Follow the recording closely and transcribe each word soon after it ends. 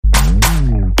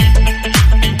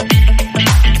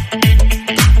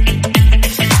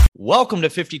Welcome to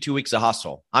 52 Weeks of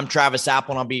Hustle. I'm Travis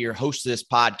Apple, and I'll be your host of this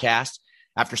podcast.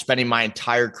 After spending my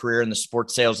entire career in the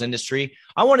sports sales industry,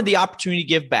 I wanted the opportunity to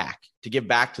give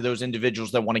back to those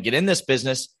individuals that want to get in this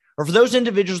business, or for those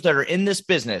individuals that are in this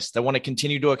business that want to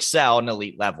continue to excel at an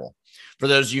elite level. For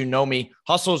those of you who know me,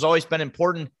 hustle has always been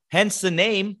important, hence the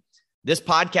name. This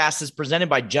podcast is presented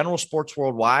by General Sports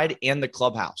Worldwide and the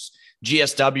Clubhouse.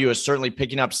 GSW is certainly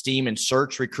picking up steam in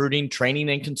search, recruiting,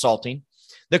 training, and consulting.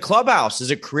 The Clubhouse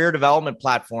is a career development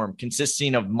platform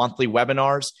consisting of monthly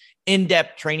webinars,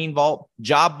 in-depth training vault,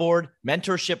 job board,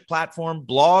 mentorship platform,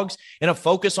 blogs, and a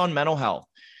focus on mental health.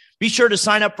 Be sure to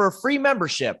sign up for a free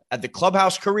membership at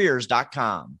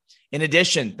theclubhousecareers.com. In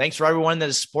addition, thanks for everyone that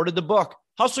has supported the book,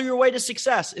 Hustle Your Way to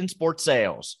Success in Sports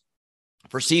Sales.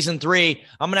 For season 3,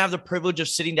 I'm going to have the privilege of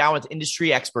sitting down with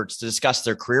industry experts to discuss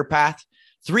their career path,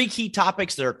 3 key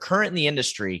topics that are current in the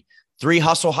industry, 3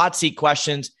 hustle hot seat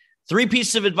questions, 3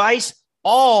 pieces of advice,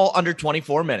 all under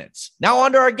 24 minutes. Now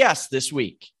on to our guests this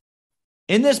week.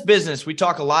 In this business, we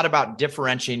talk a lot about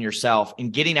differentiating yourself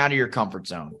and getting out of your comfort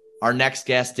zone. Our next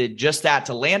guest did just that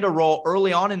to land a role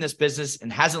early on in this business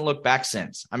and hasn't looked back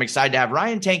since. I'm excited to have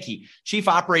Ryan Tanke, Chief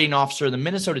Operating Officer of the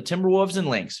Minnesota Timberwolves and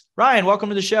Lynx. Ryan, welcome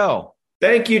to the show.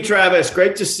 Thank you, Travis.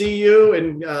 Great to see you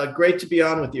and great to be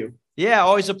on with you. Yeah,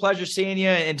 always a pleasure seeing you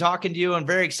and talking to you. I'm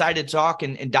very excited to talk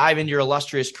and dive into your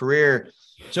illustrious career.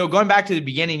 So going back to the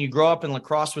beginning, you grew up in La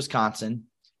Crosse, Wisconsin.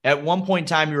 At one point in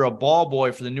time, you were a ball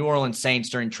boy for the New Orleans Saints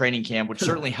during training camp, which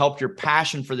certainly helped your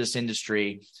passion for this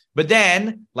industry. But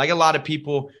then, like a lot of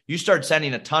people, you started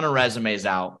sending a ton of resumes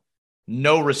out,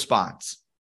 no response.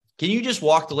 Can you just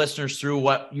walk the listeners through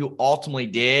what you ultimately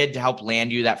did to help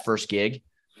land you that first gig?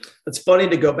 It's funny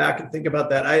to go back and think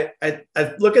about that.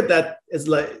 I look at that as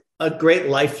like a great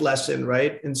life lesson,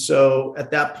 right? And so at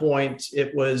that point,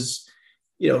 it was,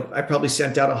 I probably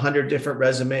sent out 100 different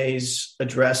resumes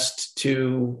addressed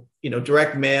to,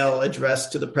 direct mail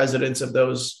addressed to the presidents of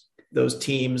those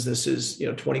teams. This is,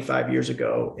 25 years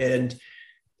ago, and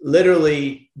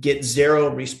literally get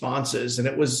 0 responses. And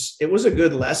it was a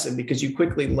good lesson because you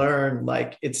quickly learn,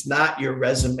 like, it's not your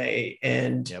resume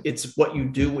and It's what you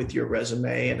do with your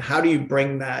resume and how do you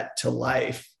bring that to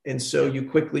life. And so you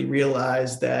quickly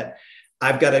realize that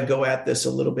I've got to go at this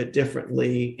a little bit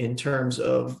differently in terms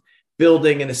of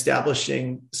building and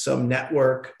establishing some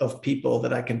network of people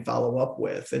that I can follow up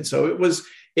with. And so it was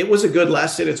a good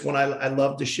lesson. It's one I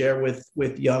love to share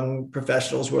with young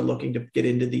professionals who are looking to get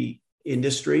into the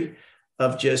industry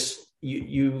of just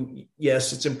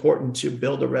yes, it's important to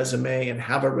build a resume and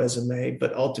have a resume,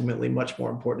 but ultimately much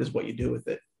more important is what you do with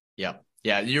it. Yeah.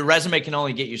 Yeah. Your resume can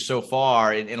only get you so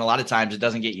far. And a lot of times it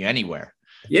doesn't get you anywhere.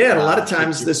 Yeah. And a lot of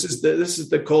times this is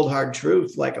the cold, hard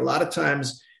truth. Like a lot of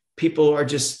times people are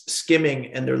just skimming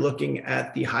and they're looking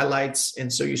at the highlights.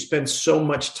 And so you spend so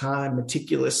much time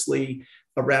meticulously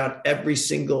around every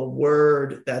single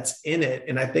word that's in it.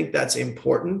 And I think that's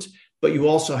important, but you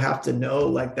also have to know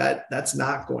like that's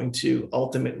not going to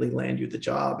ultimately land you the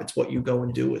job. It's what you go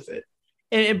and do with it.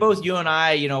 And both you and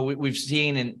I, we've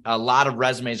seen a lot of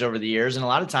resumes over the years. And a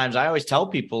lot of times I always tell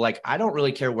people, like, I don't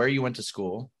really care where you went to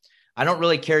school. I don't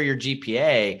really care your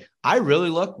GPA. I really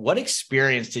look, what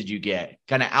experience did you get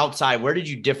kind of outside? Where did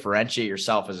you differentiate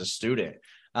yourself as a student?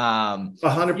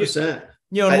 100%. And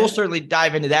we'll certainly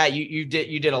dive into that. You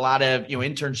did a lot of,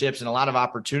 internships and a lot of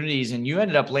opportunities, and you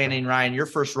ended up landing, Ryan, your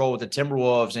first role with the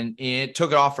Timberwolves, and it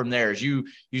took it off from there. As you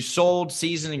sold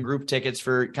season and group tickets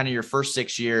for kind of your first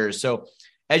 6 years. So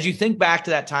as you think back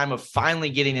to that time of finally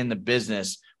getting in the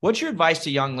business, what's your advice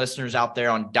to young listeners out there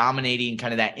on dominating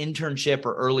kind of that internship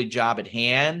or early job at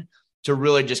hand to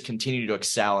really just continue to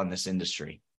excel in this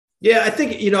industry? Yeah, I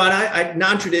think, and I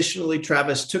non-traditionally,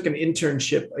 Travis, took an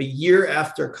internship a year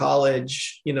after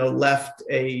college, left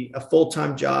a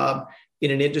full-time job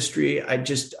in an industry I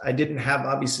didn't have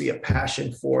obviously a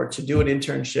passion for, to do an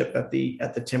internship at the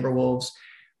Timberwolves.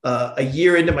 A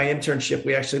year into my internship,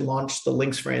 we actually launched the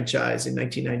Lynx franchise in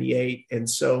 1998. And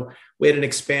so we had an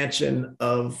expansion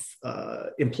of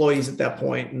employees at that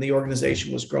point, and the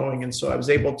organization was growing. And so I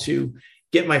was able to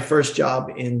get my first job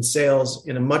in sales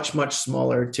in a much, much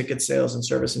smaller ticket sales and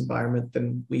service environment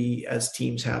than we as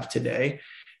teams have today.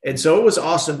 And so it was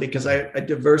awesome because I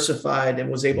diversified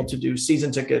and was able to do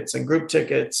season tickets and group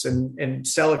tickets and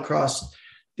sell across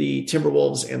the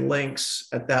Timberwolves and Lynx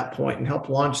at that point and help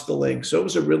launch the Lynx. So it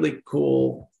was a really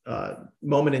cool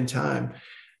moment in time.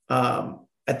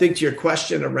 I think to your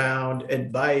question around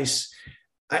advice,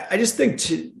 I just think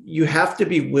you have to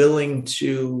be willing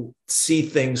to see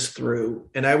things through.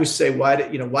 And I always say, why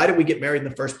did we get married in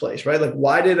the first place, right? Like,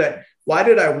 why did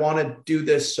I want to do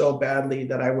this so badly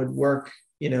that I would work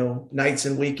nights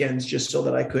and weekends just so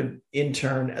that I could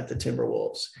intern at the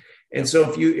Timberwolves. And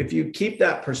so if you keep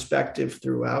that perspective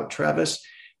throughout, Travis,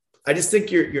 I just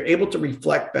think you're able to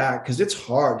reflect back, because it's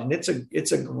hard and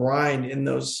it's a grind in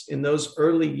those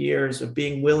early years of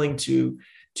being willing to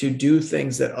do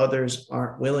things that others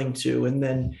aren't willing to, and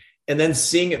then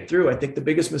seeing it through. I think the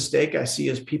biggest mistake I see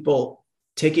is people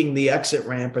taking the exit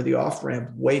ramp or the off ramp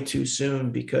way too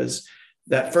soon, because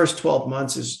that first 12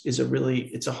 months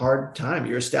it's a hard time.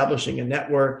 You're establishing a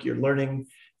network, you're learning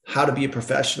how to be a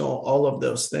professional, all of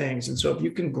those things. And so if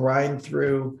you can grind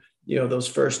through, those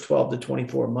first 12 to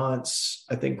 24 months,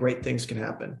 I think great things can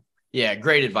happen. Yeah,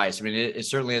 great advice. I mean, it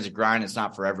certainly is a grind. It's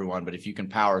not for everyone, but if you can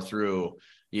power through,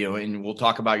 and we'll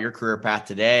talk about your career path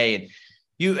today. And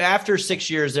you, after 6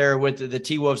 years there with the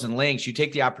T-Wolves and Lynx, you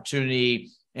take the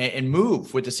opportunity and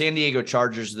move with the San Diego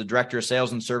Chargers, the director of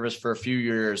sales and service for a few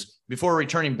years before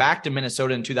returning back to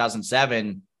Minnesota in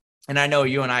 2007. And I know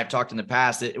you and I have talked in the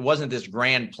past, it wasn't this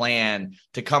grand plan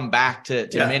to come back to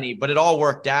Mini, but it all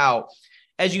worked out.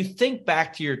 As you think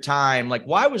back to your time, like,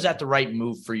 why was that the right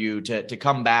move for you to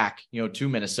come back, to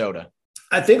Minnesota?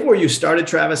 I think where you started,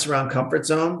 Travis, around comfort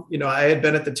zone. I had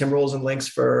been at the Timberwolves and Lynx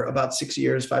for about 6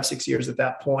 years at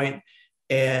that point.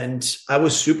 And I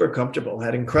was super comfortable,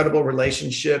 had incredible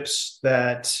relationships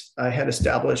that I had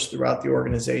established throughout the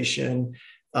organization.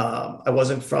 I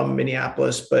wasn't from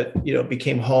Minneapolis, but,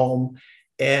 became home.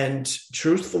 And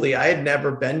truthfully, I had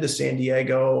never been to San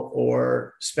Diego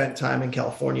or spent time in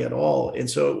California at all. And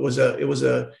so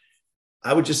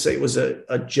I would just say it was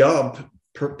a jump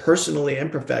personally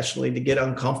and professionally to get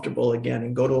uncomfortable again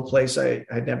and go to a place I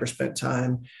had never spent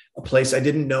time, a place I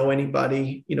didn't know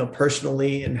anybody,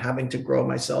 personally, and having to grow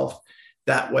myself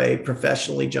that way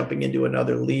professionally, jumping into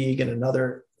another league and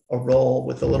a role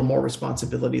with a little more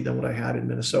responsibility than what I had in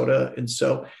Minnesota. And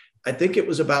so I think it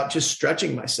was about just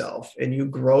stretching myself, and you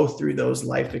grow through those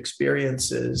life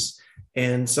experiences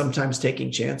and sometimes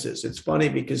taking chances. It's funny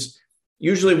because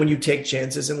usually when you take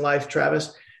chances in life,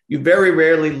 Travis, you very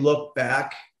rarely look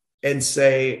back and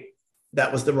say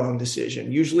that was the wrong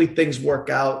decision. Usually things work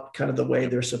out kind of the way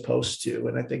they're supposed to.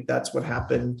 And I think that's what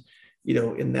happened,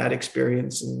 in that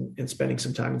experience and spending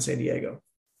some time in San Diego.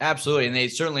 Absolutely. And they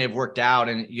certainly have worked out.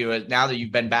 And now that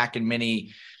you've been back in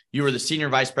Mini, you were the senior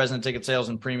vice president of ticket sales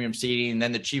and premium seating, and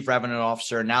then the chief revenue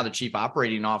officer, and now the chief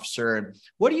operating officer. And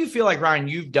what do you feel like, Ryan,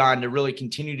 you've done to really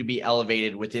continue to be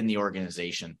elevated within the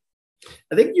organization?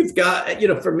 I think you've got,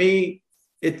 for me,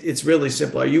 it's really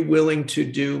simple. Are you willing to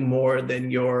do more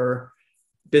than your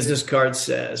business card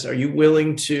says? Are you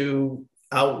willing to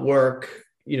outwork,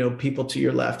 people to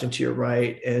your left and to your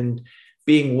right, and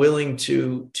being willing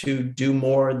to do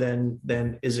more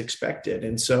than is expected?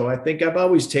 And so I think I've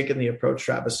always taken the approach,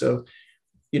 Travis. So,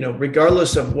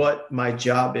 regardless of what my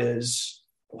job is,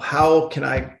 how can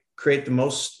I create the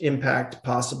most impact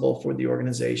possible for the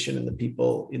organization and the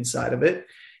people inside of it?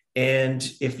 And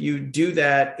if you do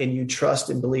that and you trust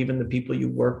and believe in the people you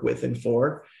work with and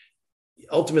for,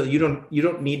 ultimately you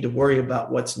don't need to worry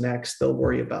about what's next. They'll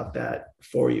worry about that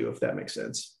for you, if that makes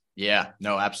sense. Yeah,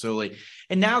 no, absolutely.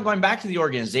 And now going back to the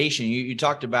organization, you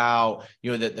talked about,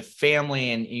 the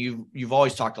family, and you've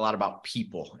always talked a lot about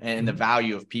people and the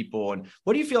value of people. And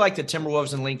what do you feel like the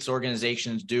Timberwolves and Lynx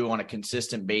organizations do on a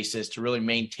consistent basis to really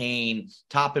maintain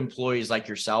top employees like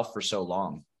yourself for so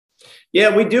long?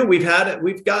 Yeah, we do. We've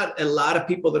got a lot of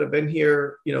people that have been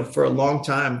here, for a long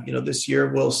time. This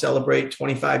year we'll celebrate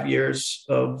 25 years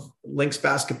of Lynx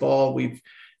basketball. The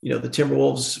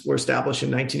Timberwolves were established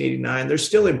in 1989. There's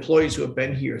still employees who have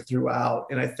been here throughout.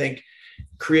 And I think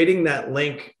creating that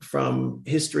link from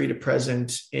history to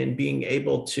present and being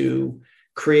able to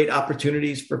create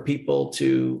opportunities for people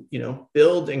to,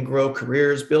 build and grow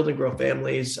careers, build and grow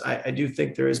families. I do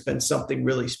think there has been something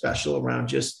really special around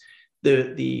just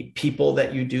the people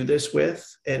that you do this with.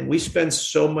 And we spend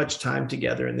so much time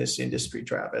together in this industry,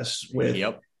 Travis,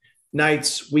 with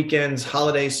nights, weekends,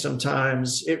 holidays.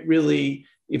 Sometimes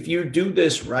if you do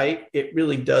this right, it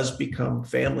really does become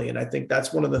family. And I think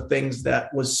that's one of the things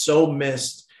that was so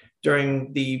missed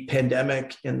during the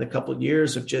pandemic and the couple of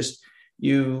years of just,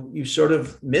 you sort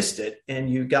of missed it and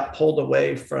you got pulled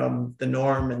away from the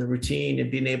norm and the routine and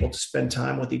being able to spend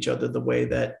time with each other the way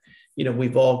that,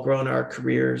 we've all grown our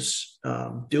careers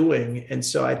doing. And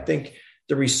so I think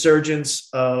the resurgence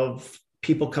of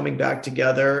people coming back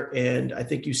together, and I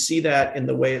think you see that in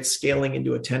the way it's scaling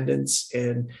into attendance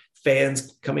and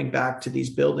fans coming back to these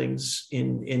buildings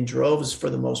in droves for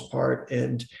the most part.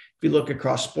 And if you look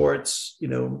across sports,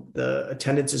 the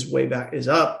attendance is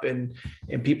up and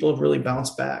people have really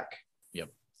bounced back. Yep,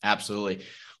 absolutely.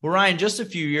 Well, Ryan, just a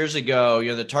few years ago,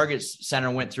 the Target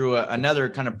Center went through another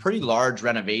kind of pretty large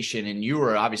renovation, and you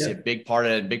were obviously a big part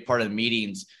of the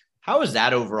meetings. How was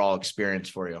that overall experience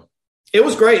for you? It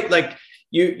was great. Like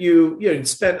you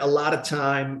spent a lot of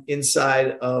time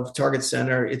inside of Target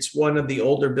Center. It's one of the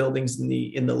older buildings in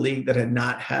the league that had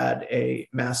not had a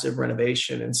massive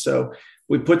renovation, and so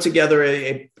we put together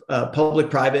a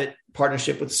public-private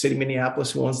partnership with the city of Minneapolis,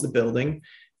 who owns the building.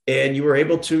 And you were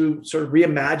able to sort of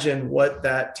reimagine what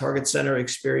that Target Center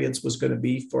experience was going to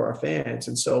be for our fans.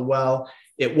 And so while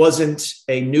it wasn't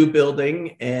a new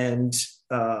building and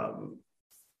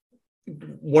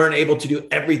weren't able to do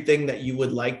everything that you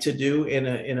would like to do in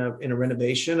a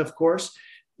renovation, of course,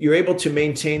 you're able to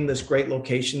maintain this great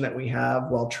location that we have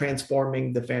while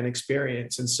transforming the fan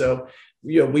experience. And so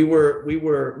we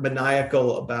were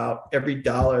maniacal about every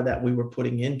dollar that we were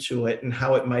putting into it and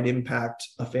how it might impact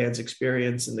a fan's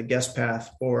experience and the guest path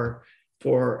for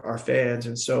our fans.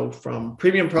 And so from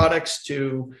premium products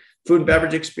to food and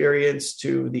beverage experience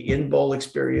to the in-bowl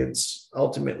experience,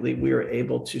 ultimately we were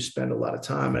able to spend a lot of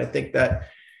time. And I think that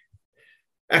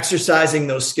exercising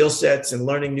those skill sets and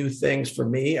learning new things for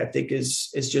me, I think is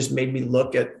just made me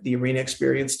look at the arena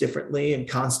experience differently and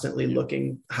constantly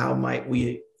looking how might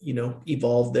we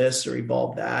evolve this or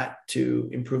evolve that to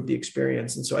improve the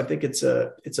experience. And so I think it's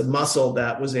a muscle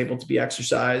that was able to be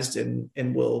exercised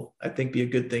and will, I think, be a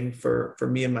good thing for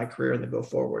me and my career in the go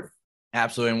forward.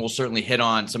 Absolutely. And we'll certainly hit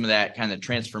on some of that kind of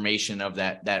transformation of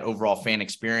that overall fan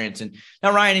experience. And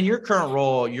now, Ryan, in your current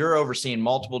role, you're overseeing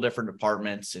multiple different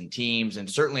departments and teams, and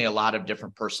certainly a lot of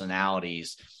different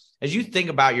personalities. As you think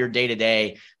about your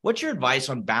day-to-day, what's your advice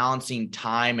on balancing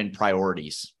time and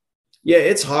priorities? Yeah,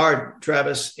 it's hard,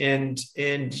 Travis, and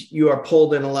you are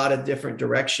pulled in a lot of different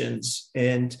directions.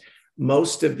 And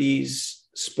most of these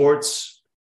sports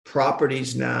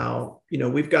properties now,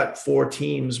 we've got 4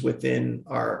 teams within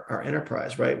our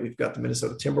enterprise, right? We've got the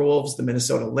Minnesota Timberwolves, the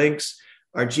Minnesota Lynx,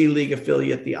 our G League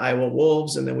affiliate, the Iowa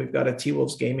Wolves, and then we've got a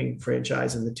T-Wolves gaming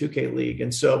franchise in the 2K League.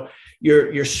 And so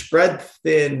you're spread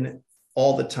thin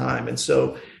all the time. And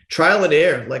so trial and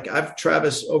error, like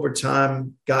Travis, over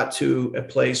time got to a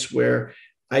place where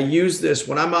I use this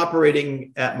when I'm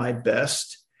operating at my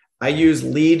best. I use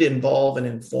lead, involve, and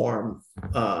inform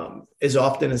as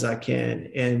often as I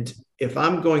can. And if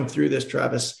I'm going through this,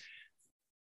 Travis,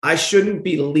 I shouldn't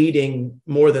be leading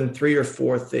more than 3 or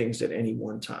 4 things at any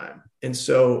one time. And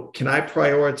so can I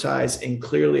prioritize and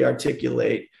clearly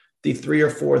articulate the 3 or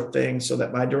 4 things so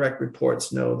that my direct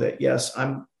reports know that, yes,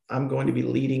 I'm going to be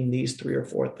leading these 3 or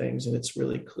 4 things, and it's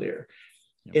really clear.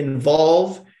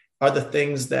 Involve are the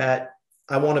things that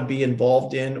I want to be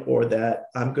involved in or that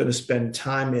I'm going to spend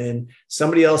time in.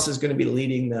 Somebody else is going to be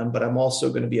leading them, but I'm also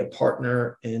going to be a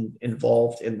partner and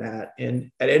involved in that.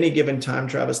 And at any given time,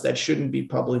 Travis, that shouldn't be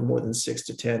probably more than 6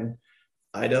 to 10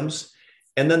 items.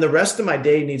 And then the rest of my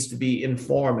day needs to be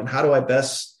informed. And how do I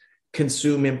best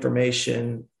consume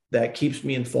information that keeps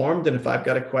me informed? And if I've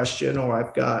got a question or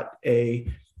I've got a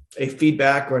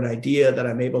feedback or an idea, that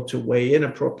I'm able to weigh in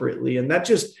appropriately. And that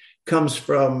just comes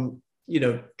from,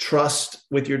 trust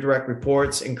with your direct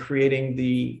reports and creating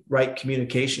the right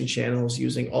communication channels,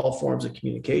 using all forms of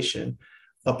communication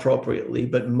appropriately.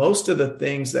 But most of the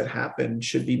things that happen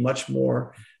should be much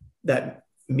more that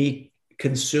me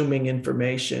consuming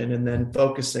information and then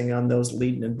focusing on those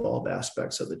lead and involve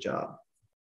aspects of the job.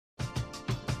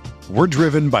 We're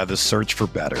driven by the search for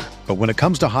better. But when it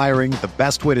comes to hiring, the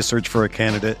best way to search for a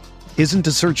candidate isn't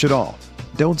to search at all.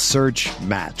 Don't search,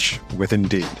 match with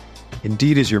Indeed.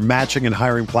 Indeed is your matching and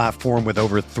hiring platform with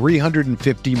over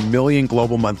 350 million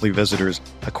global monthly visitors,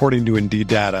 according to Indeed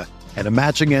data, and a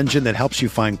matching engine that helps you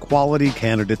find quality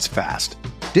candidates fast.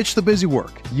 Ditch the busy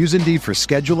work. Use Indeed for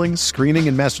scheduling, screening,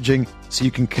 and messaging so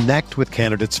you can connect with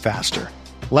candidates faster.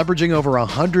 Leveraging over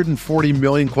 140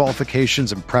 million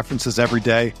qualifications and preferences every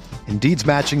day, Indeed's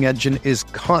matching engine is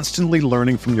constantly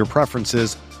learning from your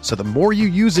preferences, so the more you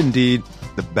use Indeed,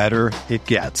 the better it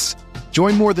gets.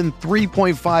 Join more than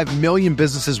 3.5 million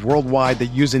businesses worldwide that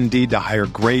use Indeed to hire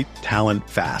great talent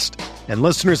fast. And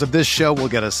listeners of this show will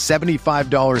get a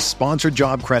 $75 sponsored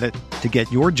job credit to get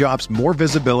your jobs more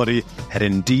visibility at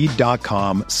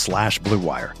Indeed.com/Blue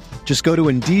Wire. Just go to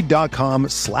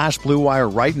Indeed.com/Blue Wire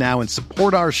right now and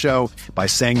support our show by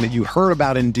saying that you heard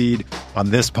about Indeed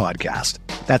on this podcast.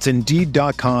 That's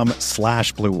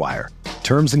Indeed.com/Blue Wire.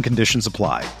 Terms and conditions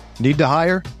apply. Need to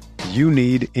hire? You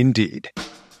need Indeed.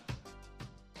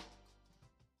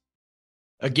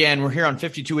 Again, we're here on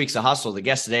 52 Weeks of Hustle. The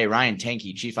guest today, Ryan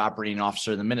Tanke, Chief Operating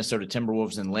Officer of the Minnesota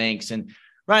Timberwolves and Lynx. And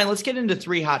Ryan, let's get into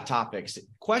 3 hot topics.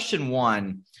 Question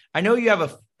 1, I know you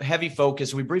have heavy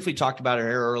focus. We briefly talked about it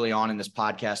here early on in this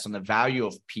podcast on the value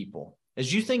of people.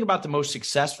 As you think about the most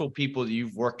successful people that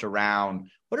you've worked around,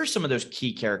 what are some of those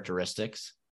key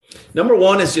characteristics? Number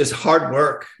one is just hard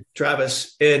work,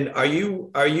 Travis. And are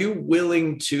you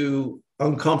willing to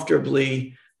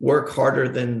uncomfortably work harder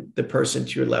than the person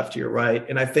to your left or your right?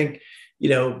 And I think,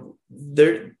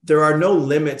 there are no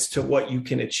limits to what you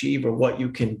can achieve or what you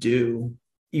can do.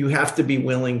 You have to be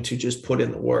willing to just put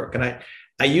in the work. And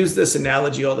I use this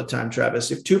analogy all the time,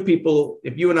 Travis. If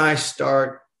you and I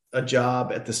start a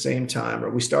job at the same time, or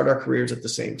we start our careers at the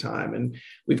same time, and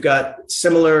we've got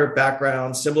similar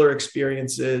backgrounds, similar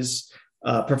experiences,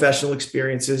 professional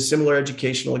experiences, similar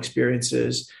educational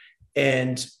experiences,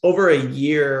 and over a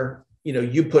year,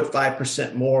 you put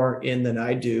 5% more in than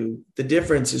I do, the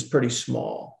difference is pretty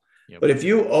small. Yep. But if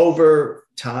you over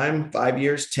time, 5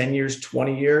 years, 10 years,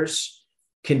 20 years,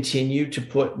 continue to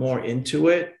put more into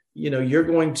it, you're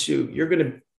going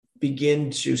to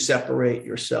begin to separate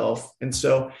yourself. And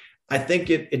so I think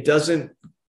it doesn't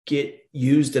get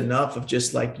used enough of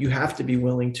just like, you have to be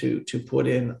willing to put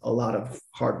in a lot of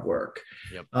hard work.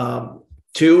 Yep.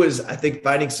 Two is, I think,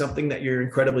 finding something that you're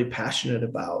incredibly passionate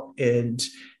about and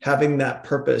having that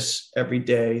purpose every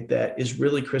day that is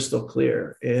really crystal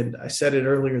clear. And I said it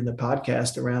earlier in the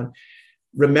podcast around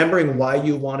remembering why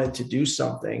you wanted to do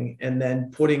something, and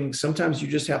then sometimes you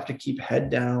just have to keep head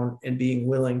down and being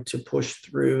willing to push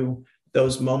through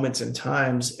those moments and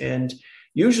times. And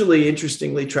usually,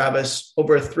 interestingly, Travis,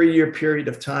 over a 3-year period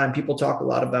of time, people talk a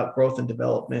lot about growth and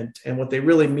development. And what they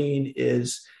really mean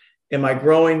is, am I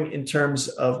growing in terms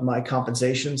of my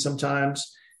compensation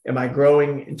sometimes? Am I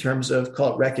growing in terms of,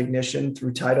 call it, recognition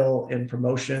through title and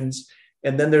promotions?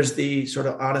 And then there's the sort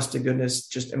of honest to goodness,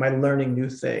 just am I learning new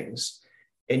things?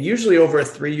 And usually over a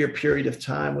 3-year period of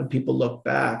time, when people look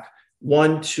back,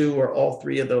 1, 2, or all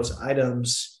 3 of those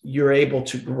items, you're able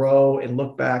to grow and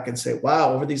look back and say,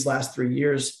 wow, over these last 3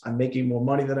 years, I'm making more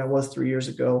money than I was 3 years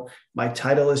ago. My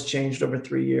title has changed over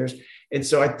 3 years. And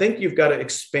so I think you've got to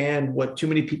expand what too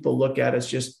many people look at as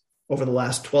just over the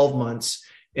last 12 months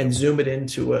and zoom it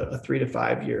into a 3 to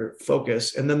 5 year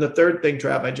focus. And then the third thing,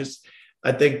 Trav,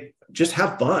 I think just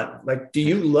have fun. Like, do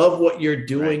you love what you're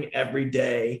doing every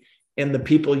day and the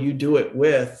people you do it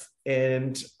with?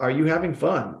 And are you having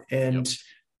fun? And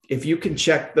if you can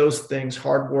check those things,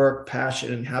 hard work,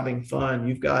 passion, and having fun,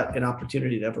 you've got an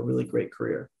opportunity to have a really great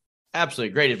career.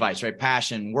 Absolutely. Great advice, right?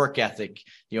 Passion, work ethic,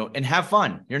 and have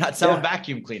fun. You're not selling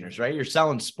vacuum cleaners, right? You're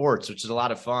selling sports, which is a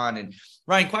lot of fun. And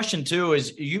Ryan, question 2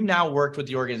 is, you've now worked with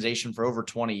the organization for over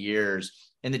 20 years,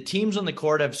 and the teams on the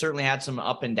court have certainly had some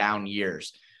up and down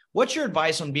years. What's your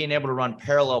advice on being able to run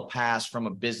parallel paths from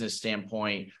a business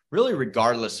standpoint, really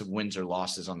regardless of wins or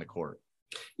losses on the court?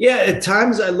 Yeah, at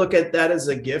times I look at that as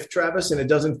a gift, Travis, and it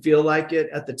doesn't feel like it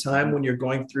at the time when you're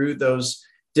going through those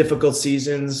difficult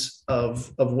seasons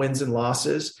of wins and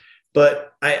losses.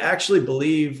 But I actually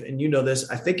believe, and you know this,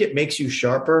 I think it makes you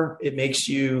sharper. It makes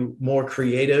you more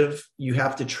creative. You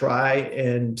have to try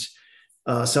and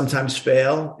sometimes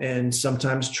fail, and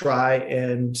sometimes try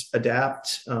and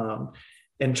adapt,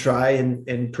 and try and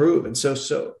improve. And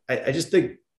so I just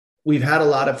think we've had a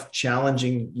lot of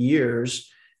challenging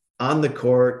years on the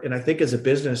court. And I think as a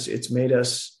business, it's made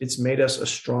us a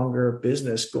stronger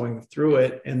business going through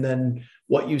it. And then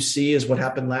what you see is what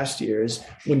happened last year is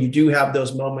when you do have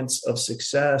those moments of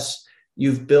success,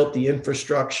 you've built the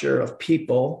infrastructure of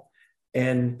people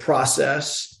and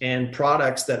process and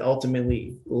products that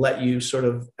ultimately let you sort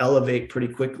of elevate pretty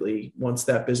quickly once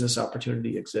that business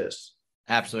opportunity exists.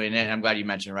 Absolutely. And I'm glad you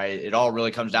mentioned, right? It all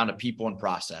really comes down to people and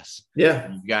process.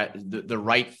 Yeah. You've got the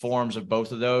right forms of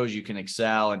both of those, you can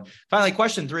excel. And finally,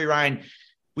 question 3, Ryan,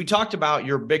 we talked about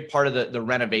your big part of the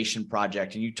renovation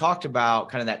project, and you talked about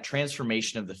kind of that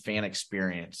transformation of the fan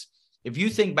experience. If you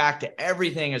think back to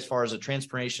everything as far as a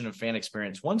transformation of fan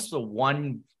experience, what's the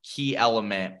one key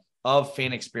element of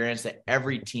fan experience that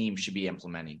every team should be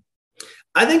implementing?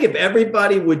 I think if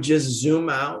everybody would just zoom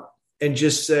out and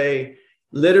just say,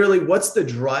 literally, what's the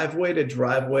driveway to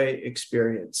driveway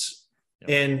experience?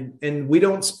 Yep. And we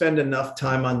don't spend enough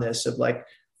time on this of like,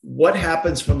 what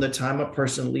happens from the time a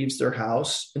person leaves their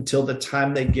house until the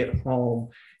time they get home,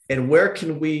 and where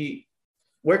can we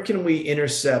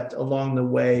intercept along the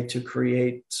way to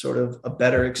create sort of a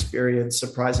better experience,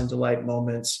 surprise and delight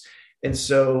moments. And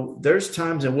so there's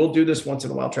times, and we'll do this once in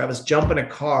a while, Travis, jump in a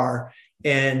car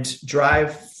and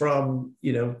drive from,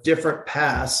 different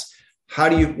paths.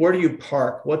 Where do you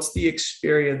park? What's the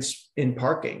experience in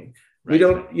parking? Right.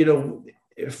 We don't,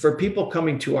 for people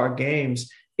coming to our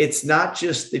games, it's not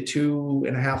just the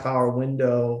 2.5 hour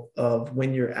window of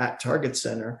when you're at Target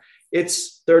Center.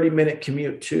 it's 30-minute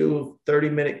commute to,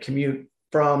 30-minute commute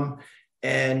from,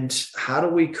 and how do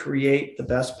we create the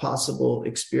best possible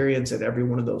experience at every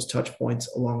one of those touch points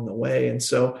along the way? And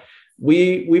so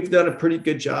we've done a pretty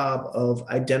good job of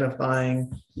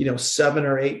identifying, 7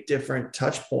 or 8 different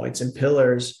touch points and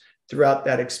pillars throughout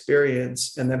that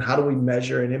experience. And then how do we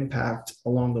measure an impact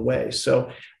along the way?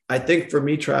 So I think for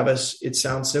me, Travis, it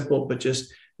sounds simple, but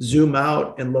just zoom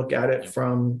out and look at it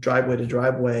from driveway to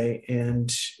driveway,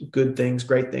 and good things,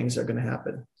 great things are going to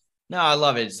happen. No, I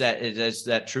love it. It's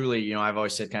that truly, I've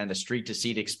always said kind of the street to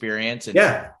seat experience. And,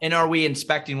 and are we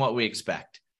inspecting what we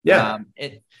expect? Yeah.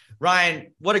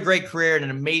 Ryan, what a great career and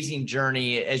an amazing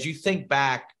journey. As you think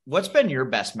back, what's been your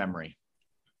best memory?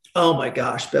 Oh my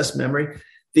gosh, best memory.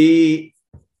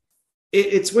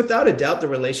 It's without a doubt the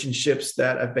relationships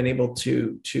that I've been able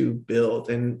to build.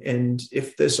 And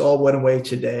if this all went away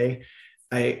today,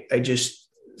 I just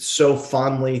so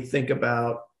fondly think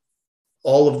about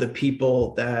all of the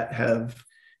people that have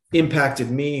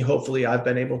impacted me. Hopefully I've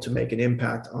been able to make an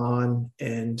impact on,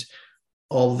 and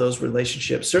all of those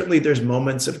relationships. Certainly there's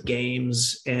moments of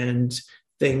games and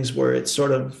things where it's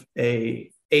sort of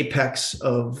a apex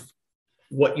of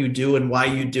what you do and why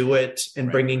you do it,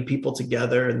 and bringing people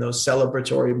together, and those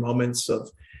celebratory moments of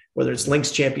whether it's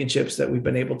Lynx championships that we've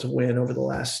been able to win over the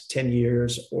last 10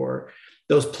 years, or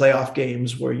those playoff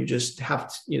games where you just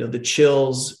have to, the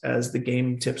chills as the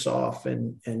game tips off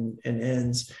and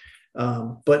ends.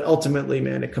 But ultimately,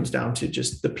 man, it comes down to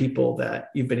just the people that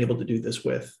you've been able to do this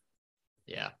with.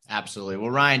 Yeah, absolutely.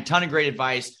 Well, Ryan, ton of great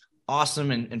advice.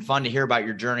 Awesome and fun to hear about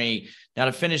your journey. Now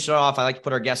to finish it off, I like to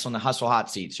put our guests on the hustle hot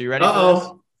seat. So you ready for this?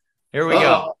 Here we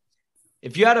go.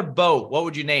 If you had a boat, what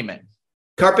would you name it?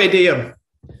 Carpe diem.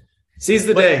 Seize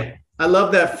the day. I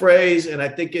love that phrase, and I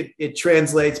think it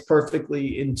translates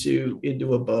perfectly into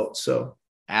a boat. So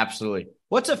absolutely.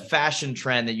 What's a fashion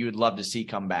trend that you would love to see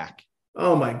come back?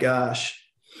 Oh my gosh.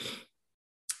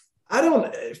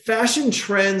 Fashion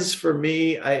trends for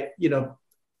me,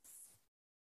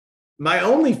 my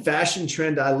only fashion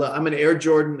trend I love, I'm an Air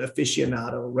Jordan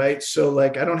aficionado, right? So I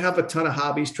don't have a ton of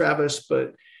hobbies, Travis,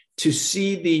 but to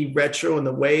see the retro and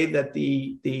the way that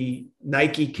the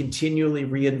Nike continually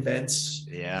reinvents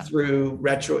through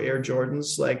retro Air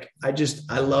Jordans,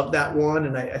 I love that one.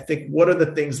 And I think, what are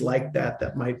the things like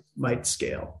that might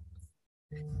scale?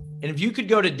 And if you could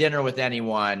go to dinner with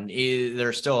anyone,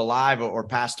 either still alive or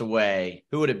passed away,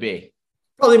 who would it be?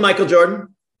 Probably Michael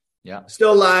Jordan. Yeah.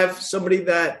 Still alive. Somebody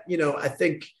that, I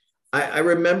think I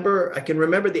can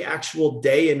remember the actual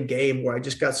day in game where I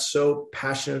just got so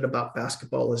passionate about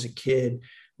basketball as a kid.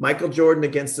 Michael Jordan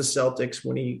against the Celtics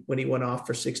when he went off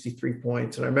for 63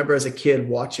 points. And I remember as a kid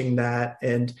watching that,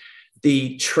 and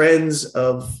the trends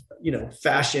of,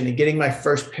 fashion, and getting my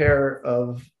first pair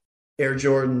of Air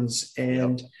Jordans,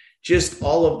 and just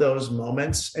all of those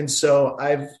moments. And so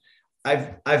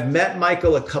I've met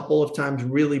Michael a couple of times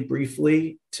really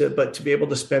briefly, but to be able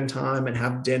to spend time and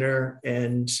have dinner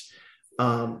and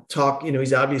talk,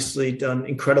 he's obviously done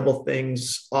incredible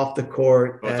things off the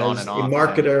court as a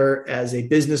marketer, as a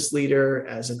business leader,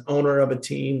 as an owner of a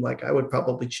team. I would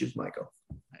probably choose Michael.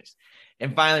 Nice.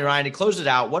 And finally, Ryan, to close it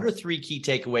out, what are 3 key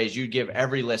takeaways you'd give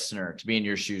every listener to be in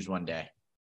your shoes one day?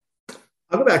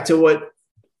 I'll go back to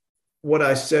what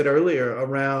I said earlier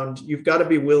around, you've got to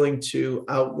be willing to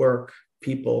outwork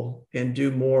people and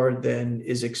do more than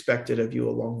is expected of you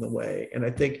along the way. And I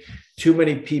think too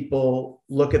many people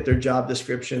look at their job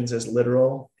descriptions as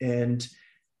literal. And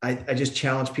I just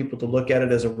challenge people to look at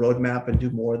it as a roadmap and do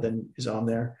more than is on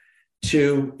there.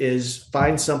 2 is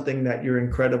find something that you're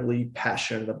incredibly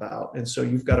passionate about. And so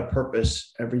you've got a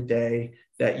purpose every day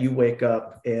that you wake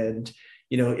up, and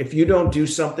if you don't do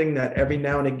something that every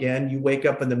now and again you wake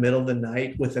up in the middle of the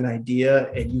night with an idea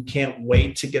and you can't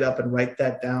wait to get up and write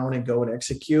that down and go and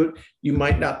execute, you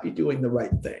might not be doing the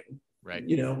right thing, right?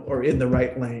 Or in the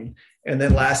right lane. And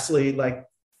then lastly,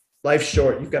 life's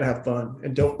short, you've got to have fun,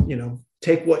 and don't,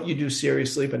 take what you do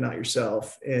seriously, but not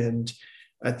yourself. And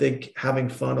I think having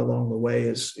fun along the way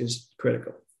is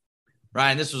critical.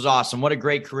 Ryan, this was awesome. What a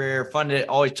great career. Fun to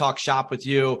always talk shop with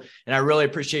you. And I really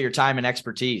appreciate your time and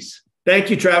expertise.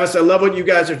 Thank you, Travis. I love what you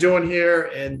guys are doing here,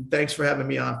 and thanks for having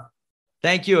me on.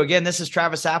 Thank you. Again, this is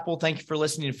Travis Apple. Thank you for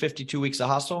listening to 52 Weeks of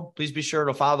Hustle. Please be sure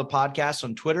to follow the podcast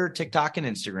on Twitter, TikTok, and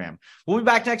Instagram. We'll be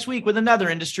back next week with another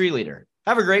industry leader.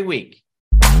 Have a great week.